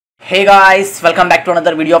Hey guys, welcome back to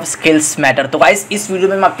another video of skills matter. तो guys, इस video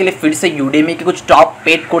में मैं आपके लिए फिर से यूडेमी के कुछ टॉप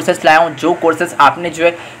पेड कोर्सेज लाया हूँ, जो कोर्सेज आपने जो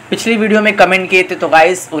है पिछली वीडियो में कमेंट किए थे। तो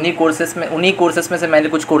गाइस, उन्हीं कोर्सेज में से मैंने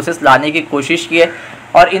कुछ कोर्सेज लाने की कोशिश की है,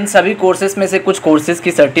 और इन सभी कोर्सेज में से कुछ कोर्सेज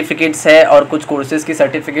की सर्टिफिकेट्स है और कुछ कोर्सेज की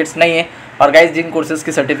सर्टिफिकेट्स नहीं है। और गाइस, जिन कोर्सेज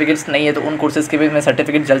की सर्टिफिकेट्स नहीं है तो उन कोर्सेज की भी मैं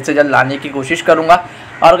सर्टिफिकेट जल्द से जल्द लाने की कोशिश करूँगा।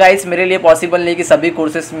 और गाइस, मेरे लिए पॉसिबल नहीं कि सभी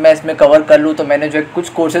कोर्सेज मैं इसमें कवर कर लूँ, तो मैंने जो है कुछ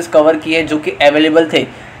कोर्सेज कवर किए जो कि अवेलेबल थे,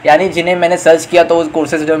 यानी जिन्हें मैंने सर्च किया तो उस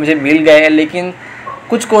कोर्सेज जो मुझे मिल गए हैं। लेकिन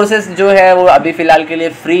कुछ कोर्सेज जो है वो अभी फ़िलहाल के लिए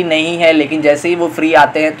फ्री नहीं है, लेकिन जैसे ही वो फ्री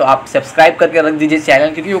आते हैं तो आप सब्सक्राइब करके रख दीजिए चैनल,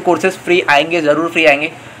 क्योंकि वो कोर्सेज फ्री आएंगे, ज़रूर फ्री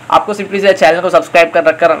आएंगे। आपको सिंपली से चैनल को सब्सक्राइब कर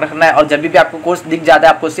रखना है, और जब भी आपको कोर्स दिख जाता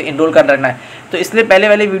है आपको उससे इनरोल कर रखना है। तो इसलिए पहले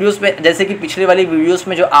वाली वीडियोस में, जैसे कि पिछले वाली वीडियोस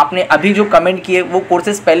में जो आपने अभी जो कमेंट किए, वो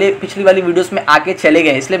कोर्सेज पहले पिछली वाली वीडियोस में आके चले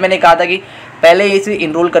गए, इसलिए मैंने कहा था कि पहले इसे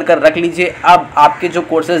इनरोल कर रख लीजिए। अब आपके जो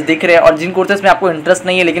कोर्सेज दिख रहे हैं और जिन कोर्सेज में आपको इंटरेस्ट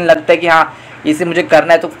नहीं है लेकिन लगता है कि हाँ इसे मुझे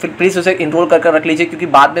करना है, तो फिर प्लीज़ उसे इनरोल कर रख लीजिए, क्योंकि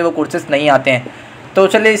बाद में वो कोर्सेज नहीं आते हैं। तो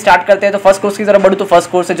चलिए स्टार्ट करते हैं। तो फर्स्ट कोर्स की तरफ बढ़ूँ तो फर्स्ट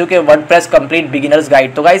कोर्स है जो कि वर्डप्रेस कंप्लीट बिगिनर्स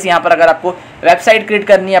गाइड। तो गाइस, यहाँ पर अगर आपको वेबसाइट क्रिएट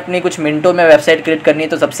करनी है, अपनी कुछ मिनटों में वेबसाइट क्रिएट करनी है,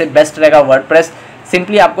 तो सबसे बेस्ट रहेगा वर्डप्रेस।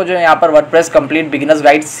 सिंपली आपको जो है यहाँ पर वर्डप्रेस कंप्लीट बिगिनर्स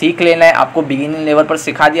गाइड सीख लेना है। आपको बिगिनिंग लेवल पर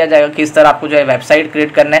सिखा दिया जाएगा किस तरह आपको जो है वेबसाइट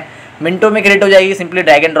क्रिएट करना है। मिनटों में क्रिएट हो जाएगी, सिंपली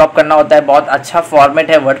ड्रैग एंड ड्रॉप करना होता है। बहुत अच्छा फॉर्मेट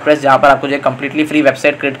है वर्डप्रेस, जहाँ पर आपको जो है कंप्लीटली फ्री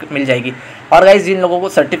वेबसाइट क्रिएट मिल जाएगी। और गाइस, जिन लोगों को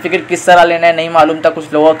सर्टिफिकेट किस तरह लेना है नहीं मालूम था,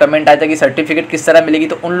 कुछ लोगों का कमेंट आया था कि सर्टिफिकेट किस तरह मिलेगी,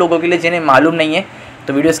 तो उन लोगों के लिए जिन्हें मालूम नहीं है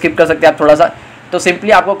तो वीडियो स्किप कर सकते हैं आप थोड़ा सा। तो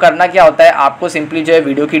सिंपली आपको करना क्या होता है, आपको सिंपली जो है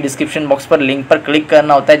वीडियो की डिस्क्रिप्शन बॉक्स पर लिंक पर क्लिक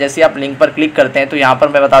करना होता है। जैसे आप लिंक पर क्लिक करते हैं तो यहाँ पर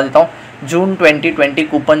मैं बता देता हूँ, जून 2020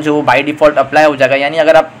 कूपन जो बाय डिफ़ॉल्ट अप्लाई हो जाएगा, यानी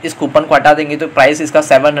अगर आप इस कूपन को हटा देंगे तो प्राइस इसका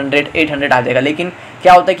 700-800 आ जाएगा। लेकिन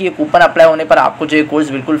क्या होता है कि ये कूपन अप्लाई होने पर आपको जो ये कोर्स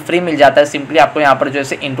बिल्कुल फ्री मिल जाता है। सिंपली आपको यहाँ पर जो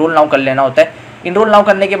है इनरोल नाउ कर लेना होता है। इनरोल नाउ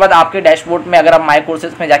करने के बाद आपके डैशबोर्ड में अगर आप माई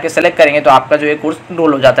कोर्सेज में जाके सेलेक्ट करेंगे तो आपका जो है कोर्स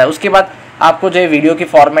इनरोल हो जाता है। उसके बाद आपको जो है वीडियो के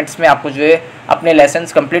फॉर्मेट्स में आपको जो है अपने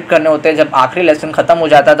लेसन्स कंप्लीट करने होते हैं। जब आखिरी लेसन खत्म हो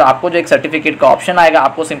जाता है तो आपको जो एक सर्टिफिकेट का ऑप्शन आएगा,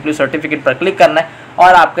 आपको सिंपली सर्टिफिकेट पर क्लिक करना है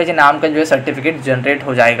और आपके जो नाम का जो है सर्टिफिकेट जनरेट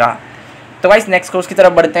हो जाएगा। तो गाइस, नेक्स्ट कोर्स की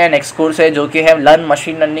तरफ बढ़ते हैं। नेक्स्ट कोर्स है जो कि है learn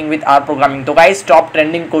machine learning with R programming. तो गाइस, टॉप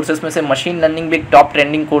ट्रेंडिंग कोर्सेज में से मशीन लर्निंग भी एक टॉप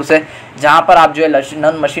ट्रेंडिंग कोर्स है, जहां पर आप जो है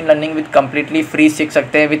learn machine learning with completely free सीख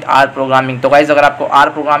सकते हैं विद आर प्रोग्रामिंग। तो गाइस, अगर आपको आर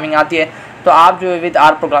प्रोग्रामिंग आती है तो आप जो है with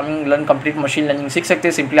R programming learn complete machine learning सीख सकते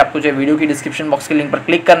हैं। सिंपली आपको जो है वीडियो की डिस्क्रिप्शन बॉक्स के लिंक पर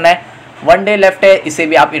क्लिक करना है। 1 डे लेफ्ट है, इसे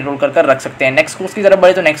भी आप इनरोल कर रख सकते हैं। नेक्स्ट कोर्स की तरफ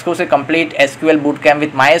बढ़े तो नेक्स्ट कोर्स है complete SQL boot camp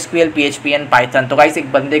with MySQL, PHP and Python. तो गाइस,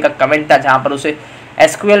 एक बंदे का कमेंट था जहाँ पर उसे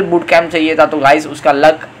एसक्यूएल बूट कैम्प चाहिए था। तो गाइस, उसका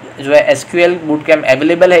लक जो है एसक्यूएल बूट कैम्प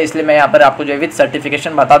अवेलेबल है, इसलिए मैं यहाँ पर आपको जो है विद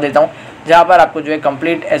सर्टिफिकेशन बता देता हूँ, जहाँ पर आपको जो है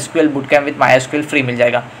complete SQL boot camp with MySQL free मिल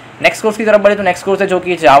जाएगा। नेक्स्ट कोर्स की तरफ बढ़े तो नेक्स्ट कोर्स है जो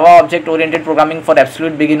कि जावा object oriented programming for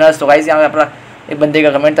absolute beginners. तो गाइस, यहाँ पर एक बंदे का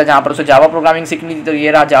कमेंट था जहाँ पर उसे जावा प्रोग्रामिंग सीखनी थी, तो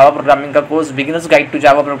ये रहा जावा प्रोग्रामिंग का course, beginners guide to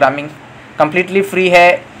Java programming, completely free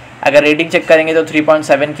है। अगर रेटिंग चेक करेंगे तो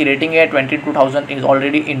 3.7 की रेटिंग है, 22,000 इज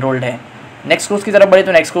ऑलरेडी इनरोल्ड है। नेक्स्ट कोर्स की तरफ बढ़े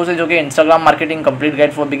तो नेक्स्ट कोर्स है जो कि Instagram marketing complete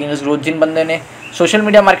guide for beginners growth. जिन बंदे ने सोशल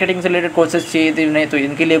मीडिया मार्केटिंग से रिलेटेड कोर्सेज चाहिए थे उन्हें, तो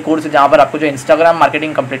इनके लिए कोर्स है जहाँ पर आपको जो इंस्टाग्राम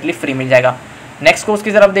मार्केटिंग कंप्लीटली फ्री मिल जाएगा। नेक्स्ट कोर्स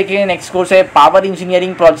की तरफ देखिए, नेक्स्ट कोर्स है power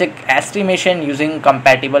engineering project estimation using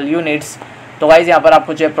compatible units. तो गाइस, यहाँ पर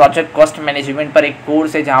आपको जो है प्रोजेक्ट कॉस्ट मैनेजमेंट पर एक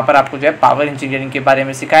कोर्स है जहाँ पर आपको जो है पावर इंजीनियरिंग के बारे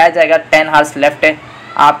में सिखाया जाएगा। 10 आवर्स लेफ्ट है,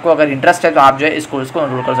 आपको अगर इंटरेस्ट है तो आप जो है इस कोर्स को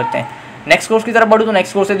एनरोल कर सकते हैं। नेक्स्ट कोर्स की तरफ बढ़ूँ तो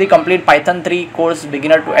नेक्स्ट कोर्स है दी complete Python 3 course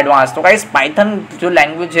beginner to advance. तो गाइस, पाइथन जो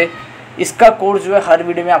लैंग्वेज है इसका कोर्स जो है हर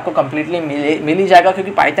वीडियो में आपको कंप्लीटली मिल ही जाएगा,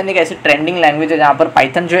 क्योंकि पाइथन एक ऐसी ट्रेंडिंग लैंग्वेज है जहाँ पर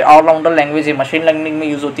पाइथन जो है ऑलराउंडर लैंग्वेज है। मशीन लर्निंग में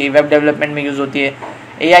यूज़ होती है, वेब डेवलपमेंट में यूज़ होती है,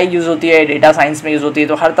 AI यूज़ होती है, डेटा साइंस में यूज़ होती है,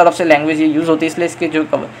 तो हर तरफ से लैंग्वेज ये यूज़ होती है, इसलिए इसके जो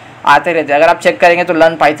आते रहते हैं। अगर आप चेक करेंगे तो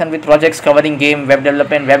learn Python with projects covering game, web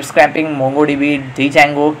development, web scrapping, MongoDB,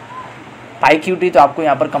 डीजैंगो, पाईक्यूटी, तो आपको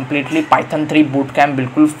यहाँ पर कंप्लीटली पाइथन 3 बूट कैम्प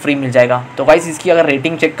बिल्कुल फ्री मिल जाएगा। तो गाइस, इसकी अगर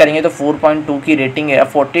रेटिंग चेक करेंगे तो 4.2 की रेटिंग है,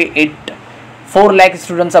 4 लाख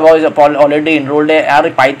स्टूडेंट्स अब ऑलरेडी इनरोल्ड है। यार,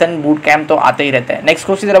 पाइथन बूट कैम्प तो आते ही रहते हैं। नेक्स्ट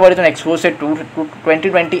कोर्स की तरफ बढ़े तो नेक्स्ट कोर्स है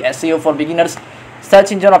 2020 SEO for beginners,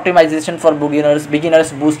 search engine optimisation for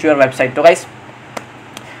beginners boost your website. तो गाइस,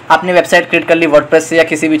 आपने वेबसाइट क्रिएट कर ली वर्डप्रेस से या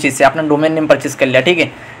किसी भी चीज़ से, आपने डोमेन नेम परचेज कर लिया, ठीक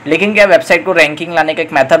है। लेकिन क्या वेबसाइट को रैंकिंग लाने का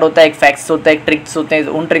एक मेथड होता है, एक फैक्ट्स होता है, एक ट्रिक्स होते हैं।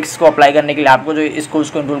 उन ट्रिक्स को अप्लाई करने के लिए आपको जो इस कोर्स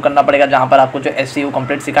को इनरोल करना पड़ेगा, जहाँ पर आपको जो SEO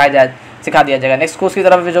कंप्लीट सिखा दिया जाएगा। नेक्स्ट कोर्स की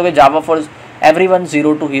तरफ जो है जावा फॉर एवरीवन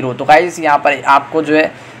 0 to हीरो। तो गाइस, यहाँ पर आपको जो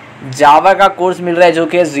है जावा का कोर्स मिल रहा है जो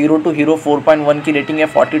कि 0 to हीरो 4.1 की रेटिंग है।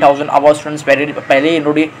 40,000 अब स्टूडेंट्स पहले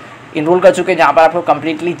इनरोल कर चुके हैं, जहाँ पर आपको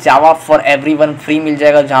completely Java for everyone free मिल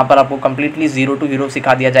जाएगा, जहाँ पर आपको कंप्लीटली 0 to हीरो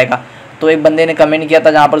सिखा दिया जाएगा। तो एक बंदे ने कमेंट किया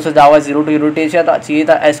था जहाँ पर उसे जावा 0 to हीरो चाहिए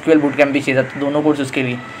था, SQL बूट कैम्प भी चाहिए था, तो दोनों कोर्स उसके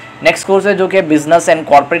लिए। नेक्स्ट कोर्स है जो कि business and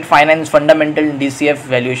corporate finance fundamental DCF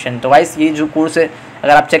valuation. तो गाइस ये जो कोर्स है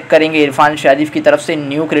अगर आप चेक करेंगे इरफान शारीफ की तरफ से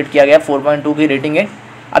न्यू क्रिएट किया गया, 4.2 की रेटिंग है,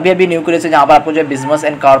 अभी न्यू कोर्स है जहाँ पर आपको जो है business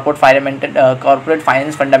and corporate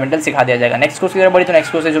finance fundamental सिखा दिया जाएगा। नेक्स्ट कोर्स की तरफ बढ़ी तो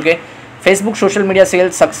नेक्स्ट कोर्स है जो कि Facebook social media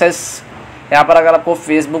sales success. यहाँ पर अगर आपको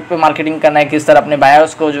फेसबुक पे मार्केटिंग करना है, किस तरह अपने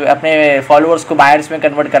बायर्स को जो अपने फॉलोअर्स को बायर्स में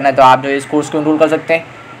कन्वर्ट करना है, तो आप जो इस कोर्स को इनरोल कर सकते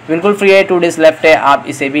हैं। बिल्कुल फ्री है, 2 डेज लेफ्ट है, आप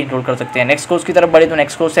इसे भी इनरोल कर सकते हैं। नेक्स्ट कोर्स की तरफ बढ़े तो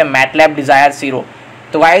नेक्स्ट कोर्स है मैटलैब डिज़ायर ज़ीरो।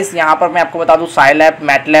 तो गाइस यहाँ पर मैं आपको बता दूँ साइलैब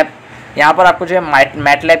मैटलैब, यहाँ पर आपको जो है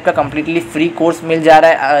मैटलैब का कम्प्लीटली फ्री कोर्स मिल जा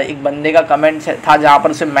रहा है। एक बंदे का कमेंट था जहाँ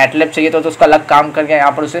पर उसे मैटलैब चाहिए तो उसका अलग काम करके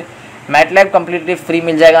यहाँ पर उसे मैटलैब कम्प्लीटली फ्री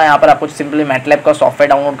मिल जाएगा। यहाँ पर आपको सिंपली मैटलैब का सॉफ्टवेयर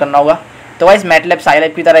डाउनलोड करना होगा। तो गाइस मैटलैब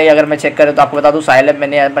साइलैब की तरह ही अगर मैं चेक करें तो आपको बता दूँ साइलैब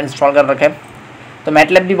मैंने यहाँ पर इंस्टॉल कर रखा है, तो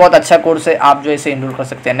मैटलैब भी बहुत अच्छा कोर्स है, आप जो इसे इनरोल कर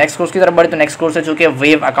सकते हैं। नेक्स्ट कोर्स की तरफ बढ़े तो नेक्स्ट कोर्स है जो कि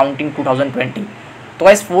वेव अकाउंटिंग 2020। तो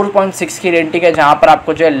गाइस 4.6 की रेटिंग है जहाँ पर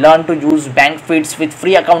आपको जो है learn to use bank feeds with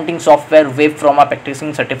free accounting software wave from a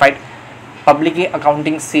practising certified public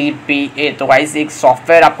accounting CPA। तो गाइस एक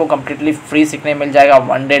सॉफ्टवेयर आपको कम्प्लीटली फ्री सीखने मिल जाएगा,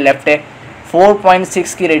 1 डे लेफ्ट है,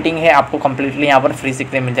 4.6 की रेटिंग है, आपको कम्प्लीटली यहाँ पर फ्री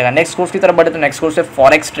सीखने मिल जाएगा। नेक्स्ट कोर्स की तरफ बढ़े तो नेक्स्ट कोर्स है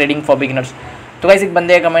फॉरेक्स ट्रेडिंग फॉर बिगिनर्स। तो गाइस एक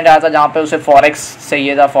बंदे का कमेंट आया था जहाँ पे उसे फॉरेक्स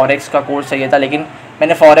चाहिए था, फॉरेक्स का कोर्स चाहिए था, लेकिन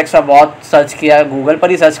मैंने फॉरेक्स का बहुत सर्च किया, गूगल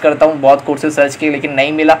पर ही सर्च करता हूँ, बहुत कोर्सेज सर्च किए लेकिन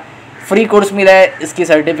नहीं मिला। फ्री कोर्स मिला है, इसकी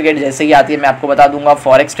सर्टिफिकेट जैसे ही आती है मैं आपको बता दूंगा,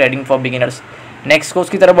 forex trading for beginners. Next course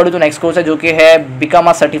की तरफ बढ़ूँ तो नेक्स्ट कोर्स है जो कि है become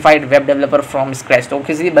a certified web developer from scratch. तो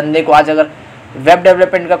किसी बंदे को आज अगर वेब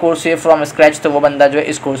डेवलपमेंट का कोर्स है फ्रॉम स्क्रैच तो वो बंदा जो है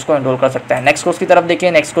इस कोर्स को एनरोल कर सकता है। नेक्स्ट कोर्स की तरफ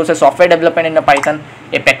देखिए, नेक्स्ट कोर्स है software development in Python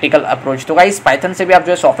a practical approach. तो गाइस पाइथन से भी आप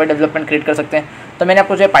जो है सॉफ्टवेयर डेवलपमेंट क्रिएट कर सकते हैं। तो मैंने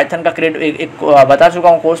आपको जो है पाइथन का क्रिएट एक बता चुका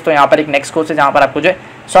हूँ कोर्स, तो यहाँ पर एक नेक्स्ट कोर्स है जहाँ पर आपको जो है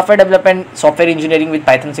software development software engineering with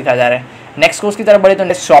Python सिखाया जा रहा है। नेक्स्ट कोर्स की तरफ बढ़े तो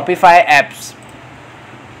नेक्स्ट शॉपिफाई एप्स।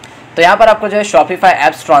 तो यहाँ पर आपको जो है Shopify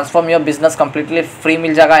apps transform your business completely free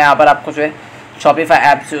मिल जाएगा। यहाँ पर आपको जो है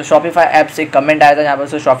शॉपिफाई एप्स एक कमेंट आया था जहाँ पर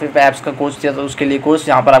उसे शॉपिफाई एप्स का कोर्स दिया था, उसके लिए कोर्स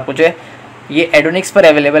जहाँ पर आपको जो है ये एडोनिक्स पर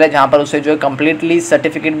अवेलेबल है, जहाँ पर उसे जो है कम्प्लीटली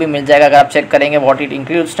सर्टिफिकेट भी मिल जाएगा। अगर आप चेक करेंगे what it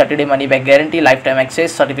includes 30 day money back guarantee, life time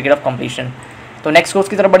access, certificate of completion. तो नेक्स्ट कोर्स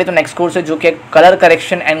की तरफ बढ़े तो नेक्स्ट कोर्स है जो कि colour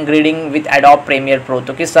correction and grading with adobe premiere pro.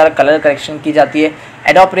 तो किस तरह कलर करेक्शन की जाती है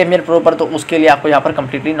एडोब प्रीमियर प्रो पर, तो उसके लिए आपको यहाँ पर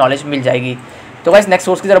कम्प्लीटली नॉलेज मिल जाएगी। तो गाइस नेक्स्ट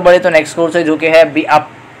कोर्स की तरफ बढ़े तो नेक्स्ट कोर्स है जो कि है be a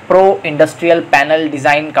pro industrial panel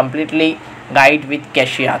design completely guide with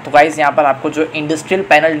cassia. तो गाइस यहाँ पर आपको जो इंडस्ट्रियल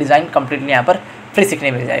पैनल डिज़ाइन कम्प्लीटली यहाँ पर फ्री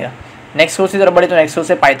सीखने मिल जाएगा। नेक्स्ट कोर्स की तरफ बढ़े तो नेक्स्ट कोर्स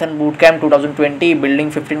है Python boot camp 2020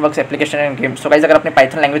 building 15 works application and games. तो गाइस अगर आपने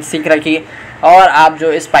पाइथन लैंग्वेज सीख रखी है और आप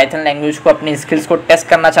जो इस पाइथन लैंग्वेज को अपनी स्किल्स को टेस्ट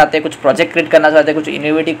करना चाहते हैं, कुछ प्रोजेक्ट क्रिएट करना चाहते हैं, कुछ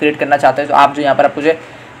इनोवेटिव क्रिएट करना चाहते हैं, तो आप जो यहाँ पर आपको जो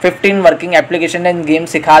 15 वर्किंग एप्लीकेशन एंड गेम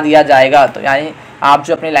सिखा दिया जाएगा। तो यानी आप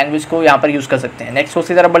जो अपनी लैंग्वेज को यहाँ पर यूज़ कर सकते हैं। नेक्स्ट कोर्स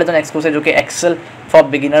की तरफ बढ़े तो नेक्स्ट कोर्स है जो कि Excel for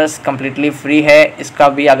beginners completely free है। इसका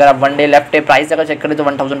भी अगर आप 1 डे लेफ्ट है, प्राइस अगर चेक करें तो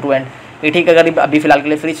 1200 ठीक है, अगर अभी फिलहाल के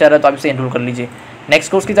लिए फ्री चल रहा है तो आप इसे एनरोल कर लीजिए।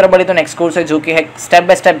 नेक्स्ट कोर्स की तरफ बढ़े तो नेक्स्ट कोर्स है जो कि है step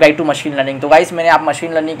by step guide to machine learning. तो गाइस मैंने आप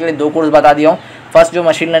मशीन लर्निंग के लिए 2 कोर्स बता दिया हूँ, फर्स्ट जो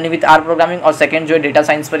machine learning with R programming और सेकंड जो है डेटा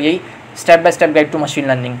साइंस पर यही step by step guide to machine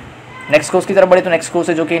learning. Next course की तरफ बढ़े तो नेक्स्ट कोर्स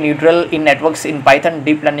है जो कि neutral in networks in Python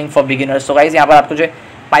deep learning for beginners. तो गाइस यहाँ पर आपको जो है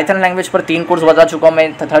पाइथन लैंग्वेज पर 3 कोर्स बता चुका हूँ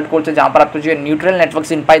मैं, थर्ड कोर्स है जहाँ पर आपको जो है neutral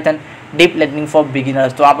networks in Python deep learning for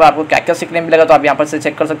beginners. तो आपको क्या क्या सीखने मिलेगा तो आप यहाँ पर से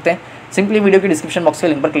चेक कर सकते हैं, सिंपली वीडियो की डिस्क्रिप्शन बॉक्स के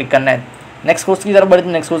लिंक पर क्लिक करना है। नेक्स्ट कोर्स की तरफ बढ़े तो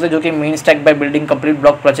नेक्स्ट कोर्स है जो कि mean stack by building complete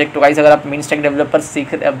block project. तो गाइस अगर आप मीन स्टैक डेवलपर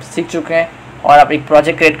सीख चुके हैं और आप एक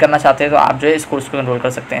प्रोजेक्ट क्रिएट करना चाहते हैं तो आप जो है इस कोर्स को एनरोल कर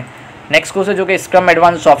सकते हैं। नेक्स्ट कोर्स है जो कि scrum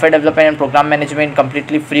advance software development and programme management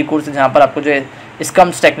completely free course है, जहाँ पर आपको जो है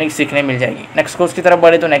स्क्रम्स टेक्निक सीखने मिल जाएगी। नेक्स्ट कोर्स की तरफ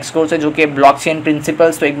बढ़े तो नेक्स्ट कोर्स है जो कि ब्लॉकचेन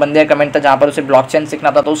प्रिंसिपल्स। तो एक बंदे का कमेंट था जहाँ पर उसे ब्लॉकचेन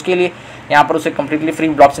सीखना था, तो उसके लिए यहाँ पर उसे कम्प्लीटली फ्री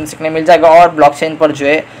ब्लॉकचेन सीखने मिल जाएगा। और ब्लॉकचेन पर जो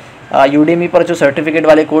है यूडेमी पर जो सर्टिफिकेट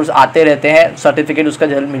वाले कोर्स आते रहते हैं, सर्टिफिकेट उसका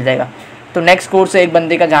जल्द मिल जाएगा। तो नेक्स्ट कोर्स है एक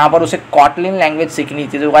बंदे का जहाँ पर उसे कॉटलिन लैंग्वेज सीखनी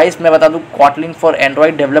थी। तो गाइस मैं बता दूँ कॉटलिन फॉर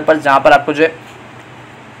एंड्रॉइड डेवलपर्स, जहाँ पर आपको जो है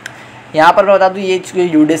यहाँ पर मैं बता दूँ ये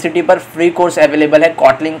यूडेसिटी पर फ्री कोर्स अवेलेबल है।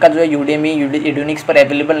 कॉटलिन का जो है यूडेमी एडोनिक्स पर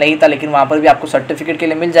अवेलेबल नहीं था, लेकिन वहाँ पर भी आपको सर्टिफिकेट के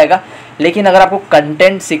लिए मिल जाएगा। लेकिन अगर आपको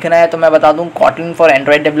कंटेंट सीखना है तो मैं बता दूँ कॉटलिन फॉर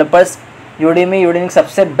एंड्रॉइड डेवलपर्स यूडेनिक्स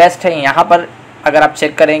सबसे बेस्ट है। यहाँ पर अगर आप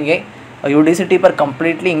चेक करेंगे यूडेसिटी पर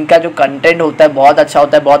कम्प्लीटली इनका जो कंटेंट होता है बहुत अच्छा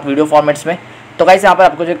होता है, बहुत वीडियो फॉर्मेट्स में। तो गाइस यहाँ पर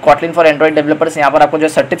आपको जो कॉटलिन फॉर एंड्रॉइड डेवलपर्स, यहाँ पर आपको जो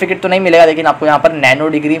सर्टिफिकेट तो नहीं मिलेगा, लेकिन आपको यहाँ पर नैनो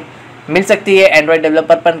डिग्री मिल सकती है एंड्रॉइड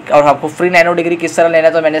डेवलपर पर। और आपको फ्री नैनो डिग्री किस तरह लेना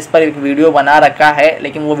है तो मैंने इस पर एक वीडियो बना रखा है,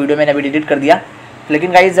 लेकिन वो वीडियो मैंने अभी डिलीट कर दिया।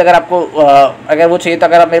 लेकिन गाइस अगर आपको अगर वो चाहिए तो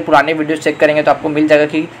अगर आप मेरे पुराने वीडियो चेक करेंगे तो आपको मिल जाएगा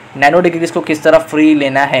कि नैनो डिग्रीज को किस तरह फ्री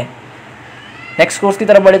लेना है। नेक्स्ट कोर्स की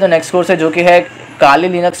तरफ बढ़े तो नेक्स्ट कोर्स है जो कि है काली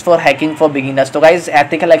Linux for hacking for beginners. तो गाइस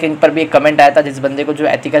एथिकल हैकिंग पर भी एक कमेंट आया था, जिस बंदे को जो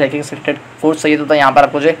एथिकल हैकिंग से रिलेटेड कोर्स चाहिए तो यहाँ पर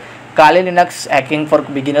आपको जो काली Linux hacking for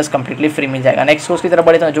beginners completely free मिल जाएगा। नेक्स्ट कोर्स की तरफ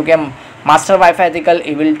बढ़े तो जो कि master wifi ethical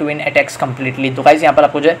evil twin attacks completely. तो गाइस यहाँ पर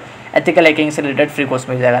आपको जो एथिकल हैकिंग से रिलेटेड फ्री कोर्स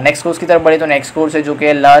मिल जाएगा। नेक्स्ट कोर्स की तरफ बढ़े तो नेक्स्ट कोर्स है जो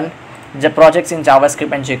कि लर्न जब projects in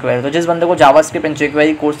JavaScript and jQuery। तो जिस बंदे को जावास्क्रिप्ट एंड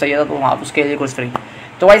jQuery कोर्स चाहिए था तो वहाँ उसके लिए कोर्स फ्री।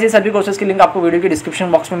 तो गाइस ये सभी कोर्सेज की लिंक आपको वीडियो के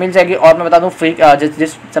डिस्क्रिप्शन बॉक्स में मिल जाएगी। और मैं बता दूँ फ्री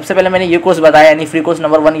जिस सबसे पहले मैंने ये कोर्स बताया, यानी फ्री कोर्स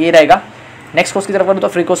नंबर 1 ये रहेगा। नेक्स्ट कोर्स की तरफ करूँ तो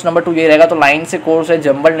फ्री कोर्स नंबर 2 ये रहेगा। तो लाइन से कोर्स है,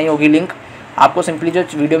 जंबल नहीं होगी लिंक, आपको सिंपली जो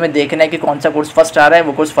वीडियो में देखना है कि कौन सा कोर्स फर्स्ट आ रहा है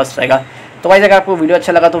वो कोर्स फर्स्ट रहेगा। तो गाइस अगर आपको वीडियो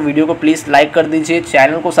अच्छा लगा तो वीडियो को प्लीज़ लाइक कर दीजिए,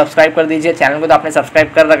 चैनल को सब्सक्राइब कर दीजिए। चैनल को तो आपने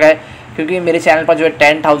सब्सक्राइब कर रखा है क्योंकि मेरे चैनल पर जो है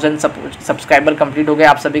 10,000 सब्सक्राइबर कंप्लीट हो गए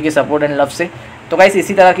आप सभी के सपोर्ट एंड लव से। तो गाइस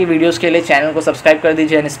इसी तरह की वीडियोस के लिए चैनल को सब्सक्राइब कर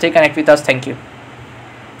दीजिए and stay connect with us. Thank you.